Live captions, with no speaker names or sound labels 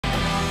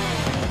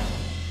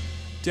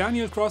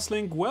Daniel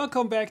Crosslink,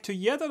 welcome back to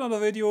yet another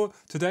video.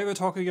 Today we're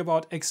talking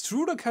about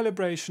extruder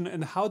calibration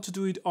and how to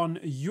do it on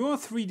your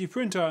 3D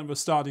printer, and we're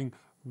starting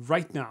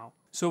right now.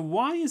 So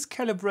why is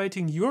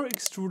calibrating your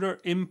extruder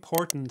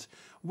important?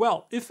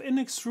 Well, if an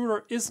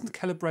extruder isn't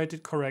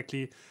calibrated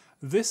correctly,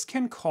 this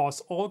can cause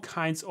all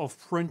kinds of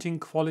printing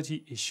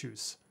quality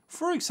issues.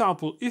 For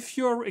example, if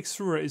your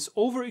extruder is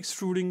over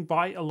extruding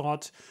by a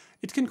lot,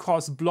 it can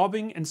cause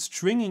blobbing and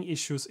stringing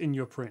issues in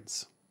your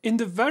prints. In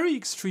the very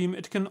extreme,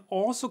 it can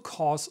also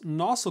cause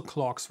nozzle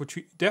clogs, which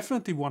we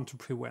definitely want to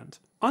prevent.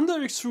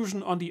 Under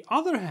extrusion, on the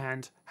other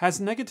hand, has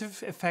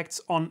negative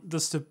effects on the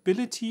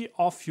stability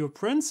of your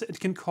prints. It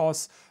can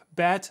cause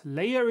bad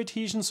layer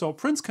adhesion, so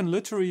prints can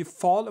literally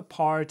fall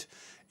apart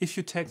if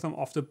you take them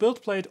off the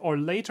build plate, or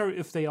later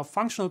if they are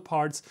functional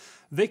parts,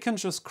 they can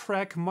just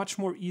crack much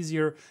more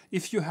easier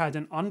if you had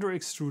an under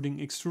extruding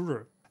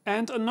extruder.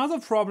 And another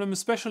problem,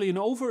 especially in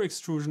over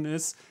extrusion,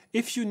 is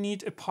if you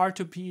need a part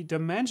to be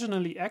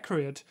dimensionally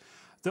accurate,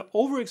 the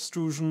over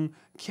extrusion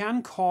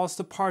can cause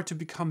the part to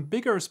become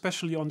bigger,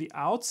 especially on the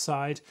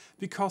outside,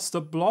 because the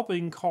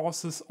blobbing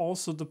causes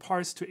also the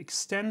parts to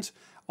extend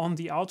on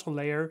the outer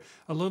layer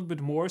a little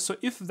bit more. So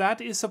if that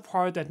is a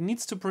part that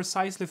needs to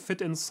precisely fit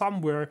in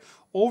somewhere,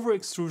 over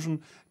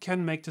extrusion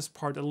can make this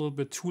part a little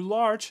bit too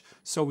large,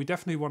 so we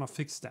definitely want to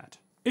fix that.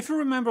 If you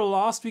remember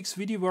last week's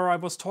video where I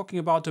was talking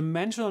about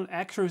dimensional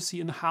accuracy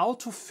and how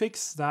to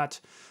fix that,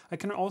 I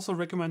can also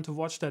recommend to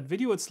watch that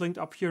video. It's linked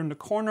up here in the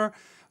corner.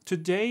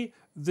 Today,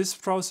 this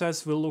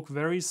process will look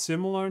very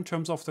similar in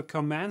terms of the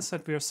commands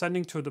that we are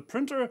sending to the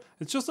printer.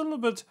 It's just a little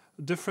bit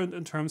different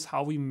in terms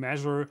how we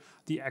measure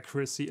the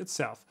accuracy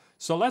itself.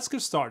 So let's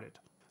get started.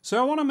 So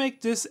I want to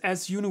make this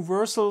as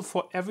universal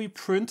for every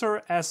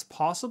printer as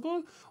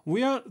possible.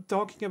 We are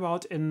talking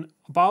about an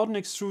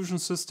extrusion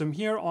system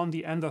here on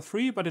the Ender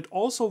 3, but it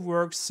also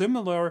works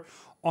similar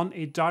on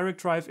a direct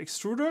drive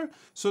extruder.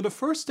 So the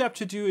first step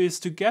to do is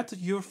to get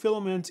your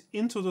filament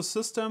into the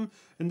system.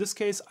 In this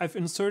case, I've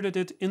inserted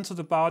it into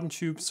the Bowden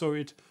tube so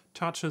it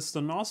touches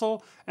the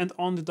nozzle. And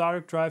on the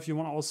direct drive, you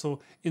want to also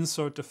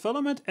insert the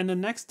filament. And the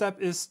next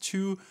step is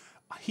to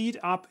heat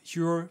up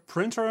your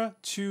printer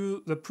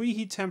to the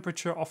preheat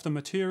temperature of the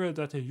material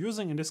that you're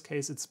using. In this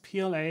case, it's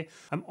PLA.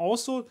 I'm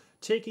also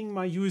taking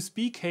my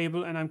USB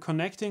cable and I'm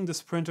connecting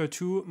this printer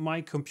to my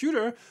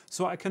computer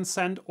so I can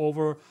send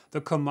over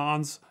the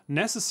commands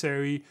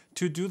necessary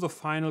to do the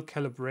final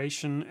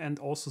calibration and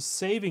also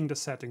saving the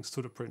settings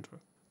to the printer.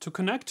 To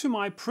connect to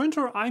my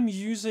printer, I'm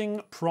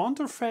using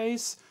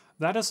Pronterface.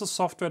 That is a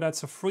software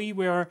that's a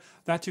freeware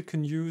that you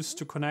can use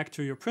to connect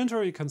to your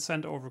printer. You can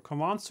send over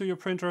commands to your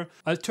printer.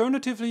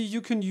 Alternatively,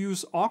 you can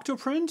use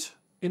Octoprint.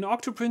 In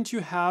Octoprint,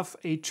 you have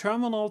a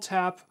terminal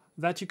tab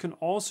that you can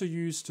also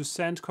use to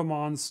send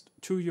commands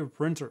to your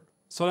printer.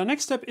 So the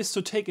next step is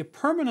to take a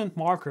permanent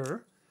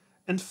marker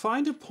and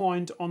find a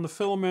point on the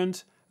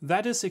filament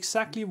that is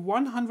exactly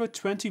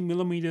 120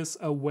 millimeters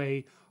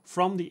away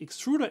from the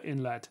extruder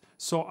inlet.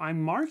 So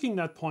I'm marking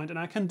that point, and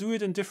I can do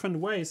it in different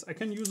ways. I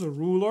can use a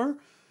ruler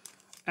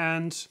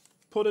and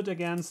put it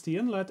against the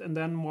inlet and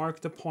then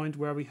mark the point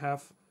where we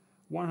have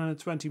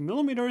 120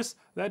 millimeters.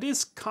 That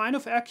is kind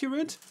of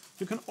accurate.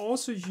 You can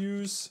also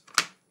use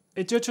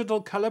a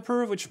digital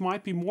caliper, which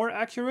might be more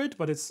accurate,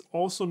 but it's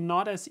also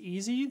not as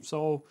easy.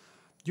 So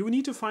you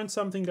need to find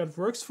something that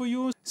works for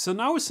you. So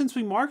now, since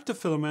we marked the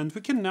filament,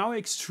 we can now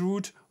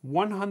extrude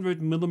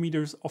 100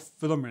 millimeters of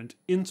filament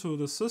into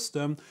the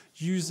system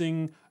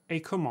using a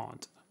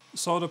command.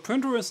 So the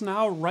printer is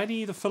now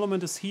ready, the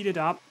filament is heated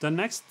up. The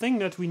next thing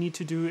that we need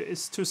to do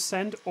is to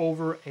send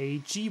over a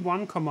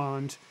G1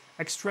 command,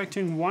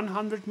 extracting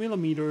 100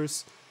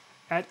 millimeters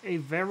at a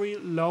very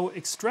low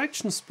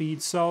extraction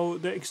speed, so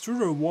the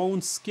extruder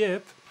won't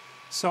skip.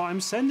 So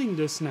I'm sending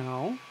this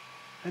now,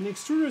 and the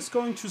extruder is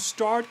going to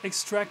start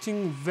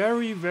extracting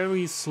very,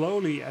 very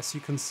slowly, as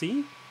you can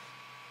see.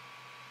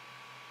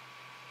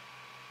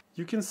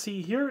 You can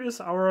see here is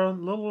our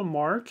little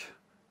mark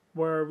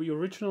where we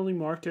originally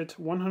marked it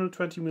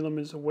 120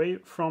 millimeters away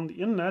from the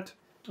inlet.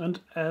 And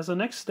as a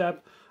next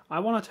step, I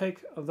want to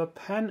take the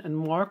pen and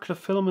mark the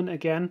filament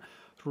again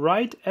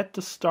right at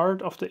the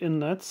start of the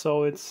inlet,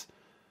 so it's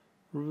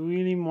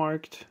really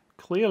marked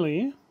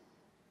clearly.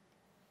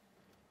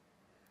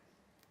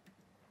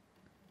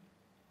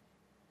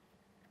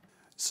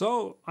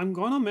 So I'm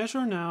gonna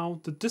measure now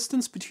the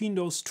distance between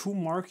those two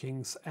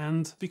markings,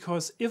 and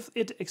because if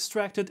it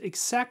extracted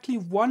exactly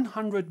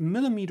 100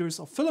 millimeters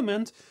of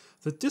filament,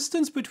 the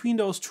distance between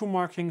those two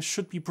markings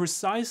should be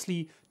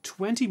precisely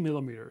 20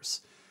 millimeters.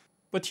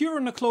 But here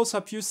in the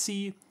close-up you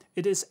see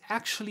it is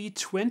actually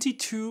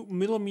 22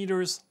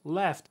 millimeters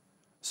left.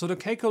 So the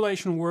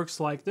calculation works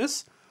like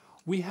this.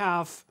 We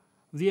have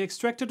the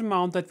extracted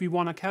amount that we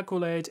want to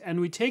calculate, and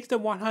we take the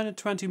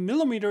 120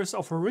 millimeters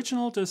of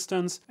original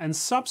distance and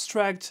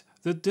subtract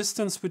the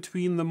distance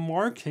between the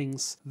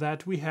markings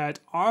that we had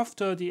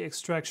after the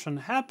extraction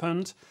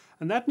happened.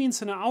 And that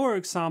means in our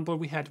example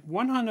we had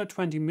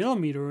 120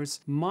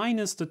 millimeters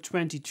minus the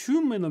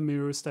 22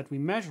 millimeters that we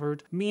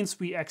measured, means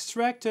we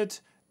extracted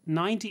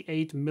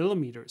 98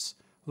 millimeters.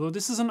 So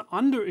this is an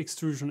under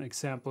extrusion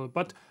example,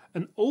 but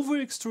an over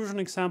extrusion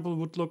example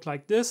would look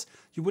like this.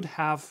 You would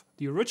have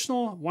the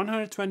original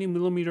 120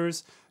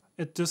 millimeters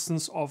at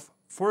distance of,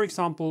 for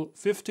example,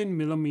 15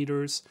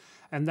 millimeters,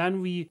 and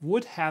then we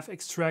would have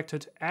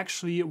extracted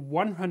actually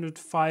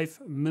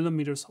 105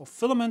 millimeters of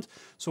filament,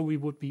 so we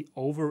would be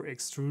over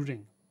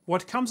extruding.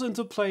 What comes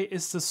into play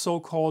is the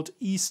so-called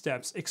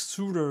eSteps,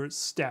 extruder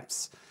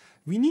steps.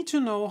 We need to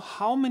know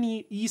how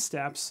many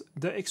eSteps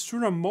the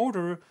extruder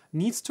motor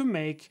needs to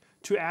make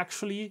to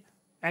actually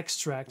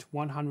extract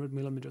 100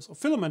 millimeters of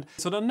filament.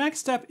 So the next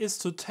step is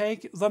to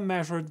take the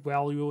measured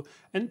value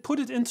and put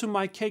it into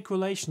my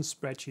calculation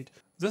spreadsheet.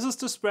 This is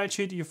the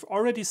spreadsheet. You've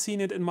already seen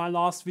it in my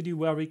last video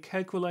where we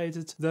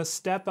calculated the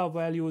stepper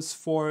values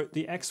for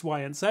the X,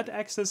 Y, and Z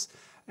axis.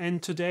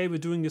 And today we're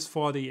doing this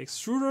for the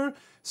extruder.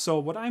 So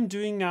what I'm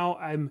doing now,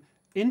 I'm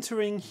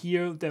entering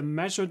here the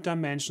measured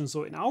dimension.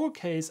 So in our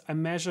case, I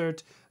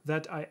measured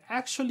that I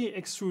actually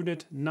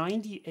extruded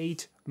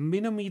 98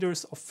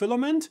 millimeters of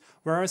filament,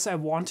 whereas I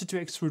wanted to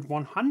extrude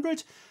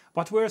 100,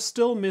 but we're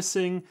still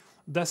missing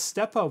the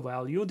stepper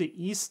value, the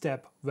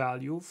eStep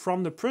value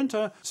from the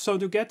printer. So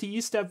to get the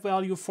eStep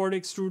value for the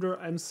extruder,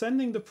 I'm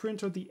sending the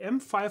printer the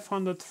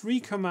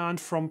M503 command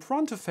from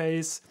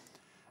Prontoface,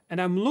 and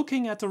I'm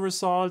looking at the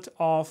result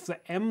of the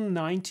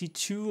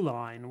M92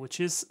 line, which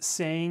is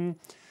saying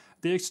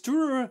the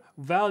extruder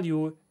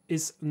value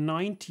is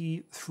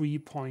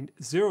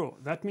 93.0.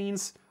 That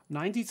means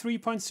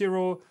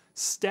 93.0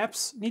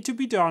 steps need to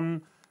be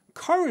done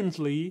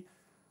currently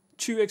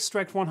to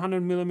extract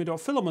 100 millimeter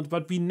of filament,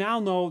 but we now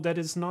know that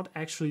it's not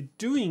actually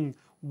doing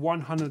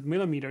 100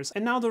 millimeters.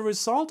 And now the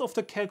result of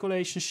the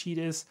calculation sheet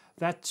is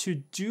that to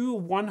do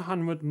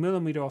 100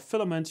 millimeter of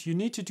filament, you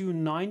need to do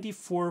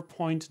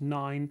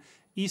 94.9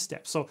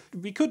 eSteps. So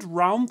we could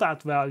round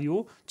that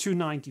value to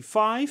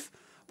 95,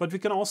 but we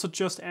can also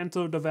just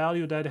enter the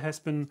value that has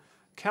been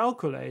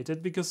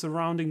calculated because the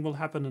rounding will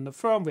happen in the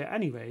firmware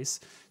anyways.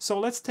 So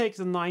let's take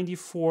the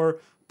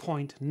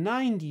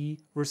 94.90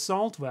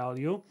 result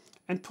value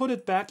and put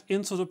it back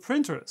into the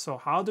printer. So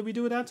how do we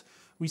do that?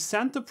 We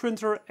send the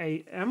printer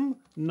a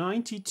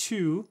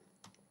M92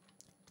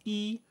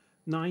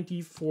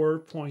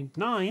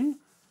 E94.9,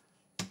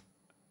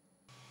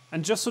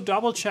 and just to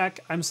double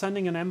check, I'm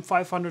sending an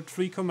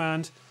M503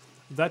 command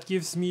that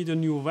gives me the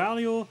new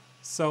value.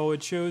 So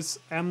it shows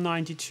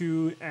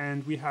M92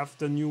 and we have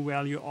the new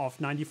value of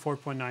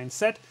 94.9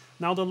 set.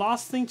 Now the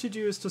last thing to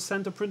do is to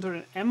send the printer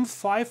an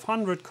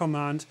M500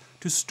 command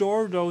to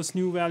store those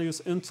new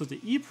values into the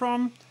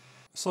EEPROM.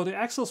 So the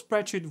Excel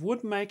spreadsheet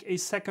would make a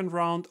second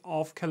round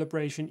of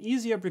calibration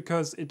easier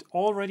because it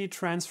already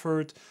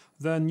transferred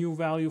the new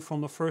value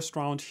from the first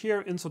round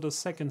here into the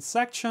second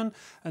section,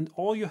 and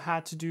all you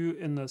had to do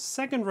in the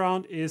second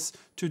round is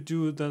to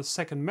do the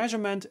second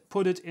measurement,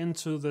 put it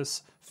into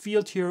this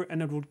field here,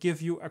 and it would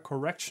give you a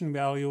correction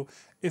value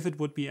if it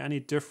would be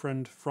any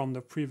different from the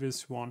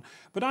previous one.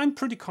 But I'm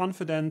pretty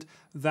confident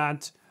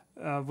that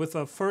with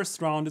the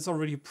first round, it's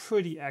already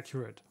pretty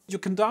accurate. You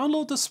can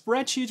download the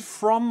spreadsheet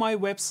from my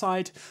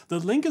website. The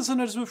link is in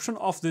the description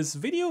of this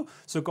video,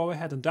 so go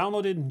ahead and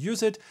download it and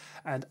use it.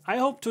 And I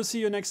hope to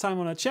see you next time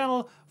on the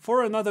channel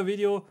for another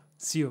video.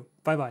 See you.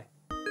 Bye bye.